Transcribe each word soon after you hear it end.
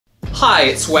Hi,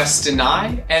 it's Weston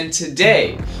I, and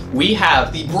today we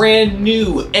have the brand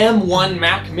new M1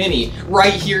 Mac Mini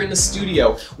right here in the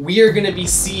studio. We are going to be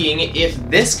seeing if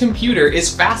this computer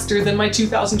is faster than my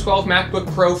 2012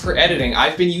 MacBook Pro for editing.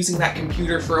 I've been using that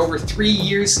computer for over 3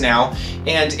 years now,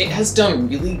 and it has done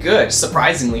really good,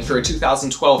 surprisingly, for a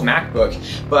 2012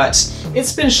 MacBook. But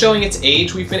it's been showing its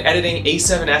age. We've been editing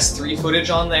A7S III footage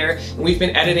on there, and we've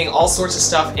been editing all sorts of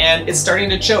stuff, and it's starting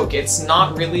to choke. It's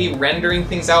not really rendering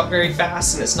things out very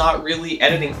fast, and it's not really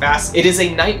editing fast. It is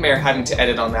a nightmare having to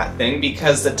edit on that thing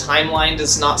because the timeline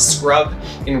does not scrub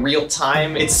in real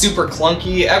time. It's super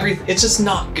clunky, it's just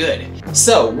not good.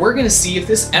 So we're gonna see if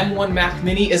this M1 Mac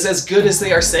Mini is as good as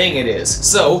they are saying it is.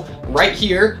 So right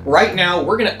here, right now,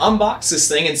 we're gonna unbox this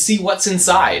thing and see what's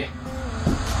inside.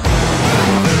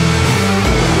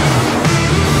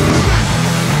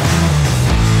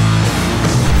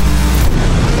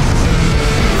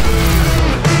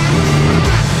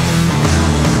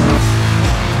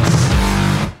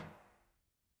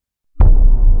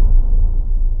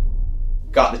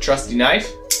 Got the trusty knife,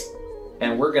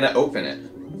 and we're gonna open it.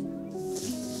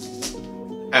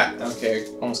 Okay,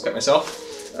 almost cut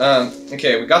myself.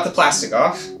 Okay, we got the plastic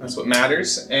off, that's what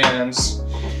matters, and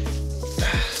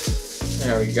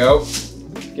there we go.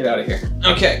 Get out of here.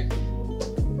 Okay,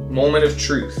 moment of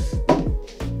truth.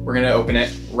 We're gonna open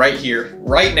it right here,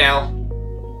 right now.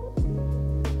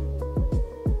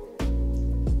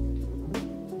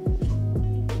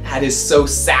 That is so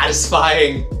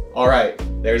satisfying. All right.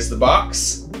 There's the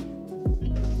box.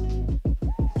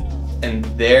 And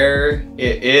there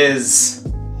it is.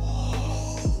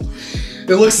 Oh, it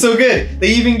looks so good. They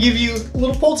even give you a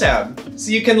little pull tab so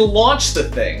you can launch the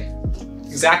thing.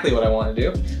 Exactly what I want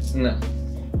to do. No.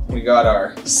 We got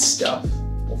our stuff.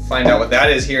 We'll find out what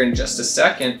that is here in just a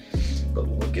second. But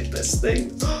look at this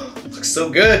thing. It looks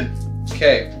so good.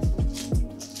 Okay.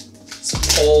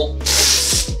 Let's pull.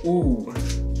 Ooh.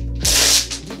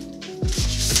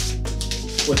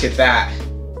 Look at that.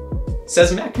 It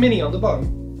says Mac Mini on the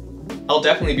bottom. I'll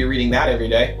definitely be reading that every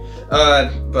day.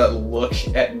 But look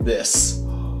at this.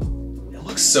 It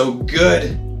looks so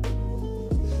good.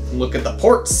 Look at the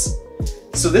ports.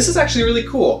 So this is actually really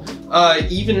cool.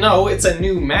 Even though it's a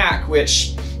new Mac,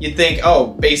 which you'd think,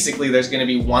 oh, basically there's gonna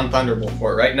be one Thunderbolt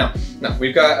port, right? No,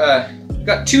 we've got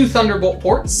 2 Thunderbolt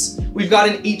ports. We've got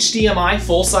an HDMI,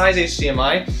 full-size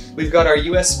HDMI. We've got our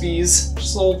USBs,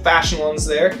 just old-fashioned ones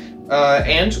there.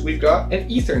 And we've got an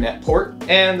Ethernet port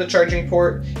and the charging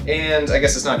port, and I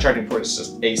guess it's not a charging port, it's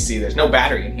just AC. There's no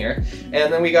battery in here.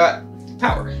 And then we got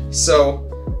power. So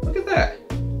look at that.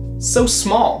 So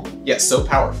small, yet so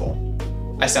powerful.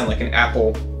 I sound like an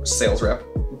Apple sales rep,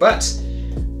 but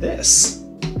this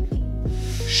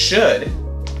should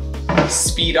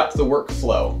speed up the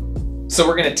workflow. So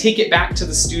we're gonna take it back to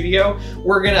the studio,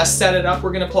 we're gonna set it up,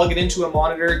 we're gonna plug it into a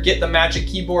monitor, get the Magic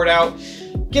Keyboard out,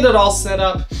 get it all set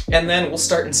up, and then we'll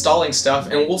start installing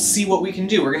stuff and we'll see what we can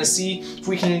do. We're gonna see if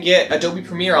we can get Adobe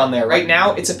Premiere on there. Right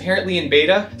now, it's apparently in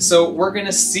beta, so we're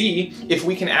gonna see if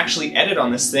we can actually edit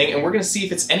on this thing, and we're gonna see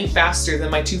if it's any faster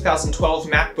than my 2012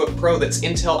 MacBook Pro that's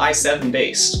Intel i7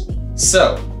 based.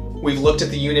 So, we've looked at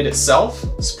the unit itself.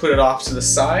 Let's put it off to the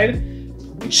side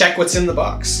and check what's in the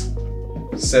box.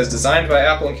 It says designed by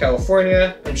Apple in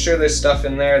California. I'm sure there's stuff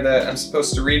in there that I'm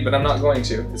supposed to read, but I'm not going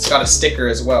to. It's got a sticker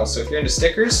as well, so if you're into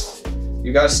stickers,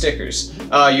 you got stickers.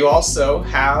 You also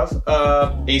have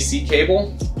a AC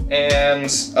cable, and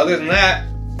other than that,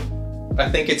 I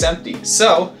think it's empty.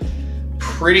 So,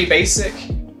 pretty basic.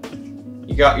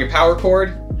 You got your power cord,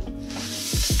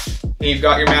 and you've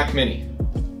got your Mac Mini,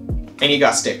 and you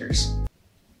got stickers.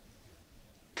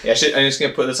 Yeah, I'm just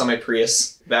gonna put this on my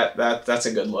Prius. That's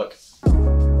a good look.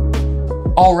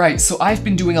 Alright, so I've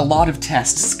been doing a lot of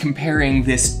tests comparing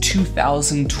this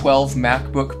 2012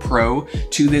 MacBook Pro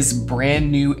to this brand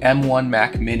new M1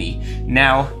 Mac Mini.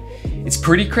 Now, it's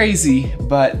pretty crazy,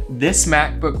 but this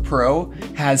MacBook Pro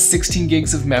has 16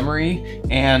 gigs of memory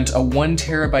and a 1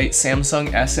 terabyte Samsung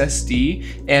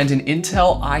SSD and an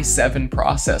Intel i7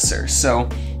 processor. So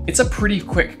it's a pretty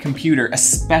quick computer,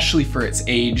 especially for its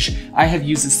age. I have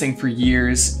used this thing for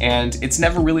years and it's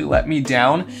never really let me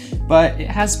down, but it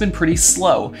has been pretty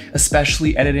slow,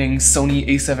 especially editing Sony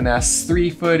A7S III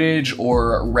footage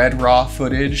or Red RAW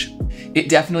footage. It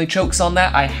definitely chokes on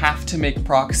that. I have to make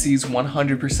proxies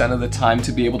 100% of the time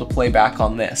to be able to play back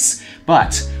on this.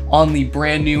 But on the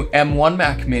brand new M1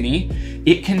 Mac Mini,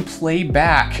 it can play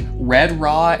back Red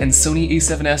RAW and Sony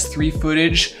A7S III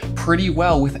footage pretty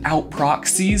well without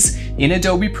proxies in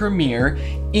Adobe Premiere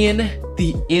in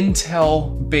the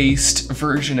Intel-based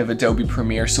version of Adobe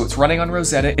Premiere. So it's running on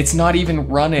Rosetta. It's not even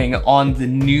running on the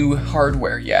new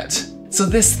hardware yet. So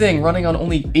this thing running on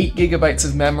only 8 GB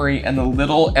of memory and the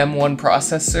little M1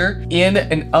 processor in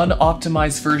an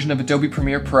unoptimized version of Adobe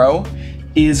Premiere Pro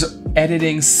is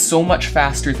editing so much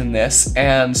faster than this,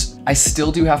 and I still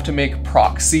do have to make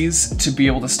proxies to be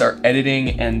able to start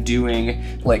editing and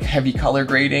doing like heavy color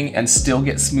grading and still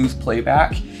get smooth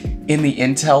playback in the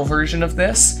Intel version of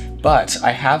this. But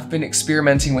I have been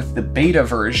experimenting with the beta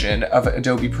version of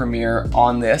Adobe Premiere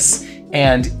on this,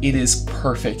 and it is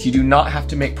perfect. You do not have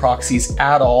to make proxies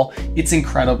at all. It's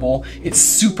incredible. It's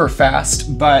super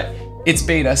fast, but it's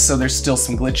beta, so there's still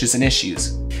some glitches and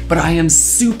issues. But I am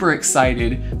super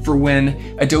excited for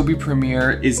when Adobe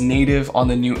Premiere is native on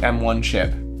the new M1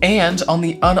 chip. And on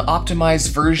the unoptimized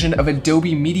version of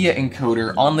Adobe Media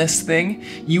Encoder on this thing,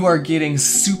 you are getting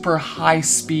super high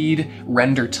speed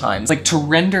render times. Like to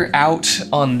render out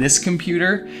on this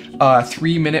computer, a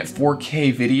 3-minute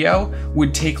 4K video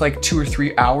would take like 2 or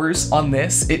 3 hours. On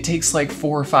this, it takes like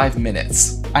 4 or 5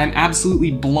 minutes. I'm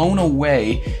absolutely blown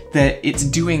away that it's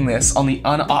doing this on the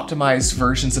unoptimized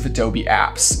versions of Adobe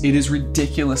apps. It is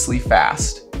ridiculously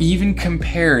fast. Even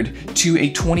compared to a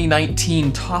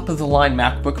 2019 top-of-the-line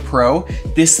MacBook Pro,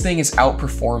 this thing is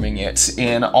outperforming it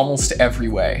in almost every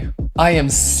way. I am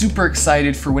super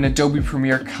excited for when Adobe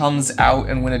Premiere comes out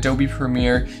and when Adobe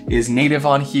Premiere is native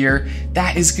on here.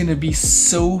 That is gonna be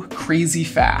so crazy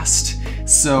fast.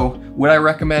 So would I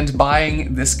recommend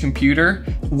buying this computer?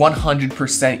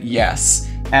 100% yes.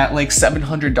 At like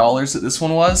 $700 that this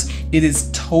one was, it is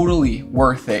totally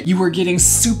worth it. You are getting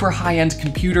super high-end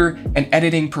computer and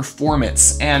editing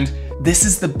performance, and this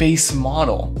is the base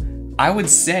model. I would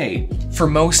say for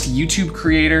most YouTube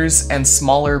creators and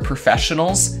smaller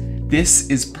professionals, this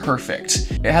is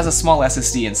perfect. It has a small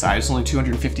SSD inside, it's only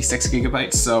 256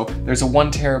 gigabytes, so there's a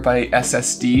 1 terabyte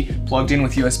SSD plugged in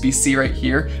with USB-C right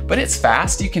here, but it's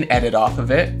fast, you can edit off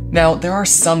of it. Now, there are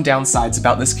some downsides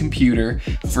about this computer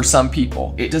for some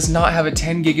people. It does not have a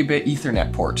 10 gigabit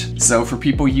Ethernet port, so for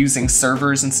people using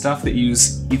servers and stuff that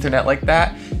use Ethernet like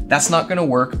that, that's not gonna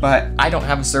work, but I don't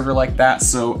have a server like that,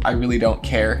 so I really don't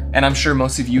care, and I'm sure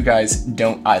most of you guys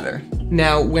don't either.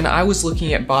 Now, when I was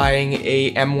looking at buying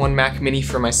a M1 Mac Mini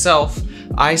for myself,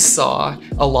 I saw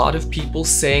a lot of people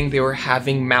saying they were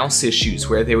having mouse issues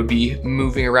where they would be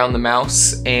moving around the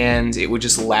mouse and it would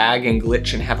just lag and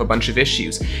glitch and have a bunch of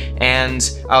issues. And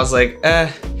I was like,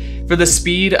 for the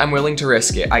speed, I'm willing to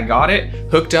risk it. I got it,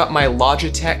 hooked up my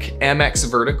Logitech MX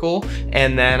Vertical,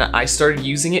 and then I started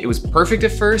using it. It was perfect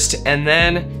at first, and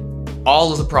then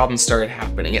all of the problems started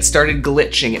happening. It started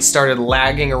glitching, it started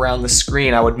lagging around the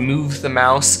screen. I would move the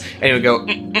mouse and it would go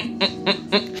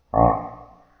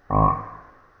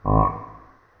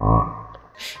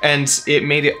and it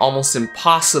made it almost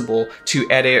impossible to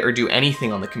edit or do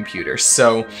anything on the computer.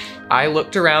 So I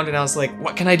looked around and I was like,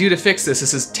 what can I do to fix this?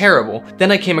 This is terrible.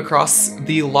 Then I came across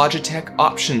the Logitech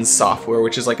Options software,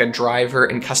 which is like a driver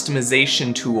and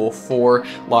customization tool for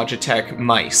Logitech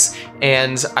mice.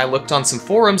 And I looked on some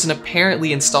forums and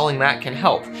apparently installing that can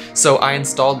help. So I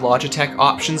installed Logitech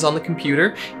Options on the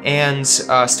computer and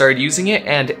started using it,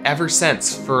 and ever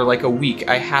since, for like a week,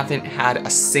 I haven't had a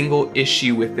single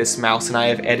issue with this mouse, and I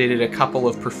have edited a couple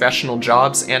of professional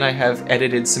jobs and I have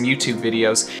edited some YouTube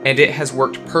videos, and it has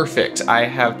worked perfect. I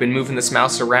have been moving this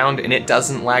mouse around and it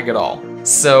doesn't lag at all.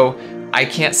 So I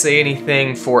can't say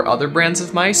anything for other brands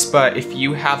of mice, but if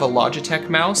you have a Logitech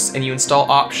mouse and you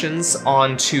install Options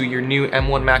onto your new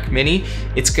M1 Mac Mini,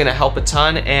 it's gonna help a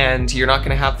ton and you're not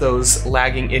gonna have those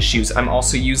lagging issues. I'm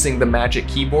also using the Magic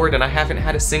Keyboard and I haven't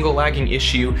had a single lagging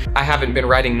issue. I haven't been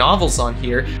writing novels on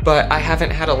here, but I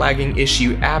haven't had a lagging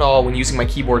issue at all when using my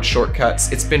keyboard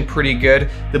shortcuts. It's been pretty good.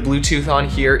 The Bluetooth on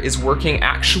here is working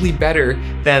actually better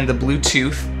than the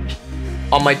Bluetooth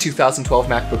on my 2012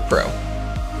 MacBook Pro.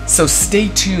 So stay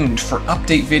tuned for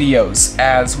update videos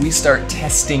as we start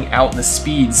testing out the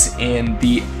speeds in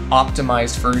the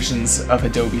optimized versions of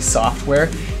Adobe software.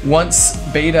 Once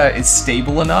beta is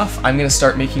stable enough, I'm gonna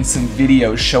start making some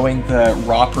videos showing the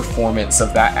raw performance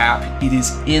of that app. It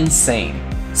is insane.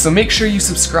 So make sure you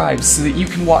subscribe so that you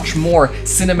can watch more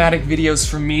cinematic videos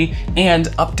from me and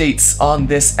updates on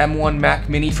this M1 Mac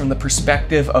Mini from the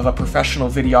perspective of a professional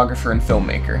videographer and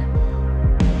filmmaker.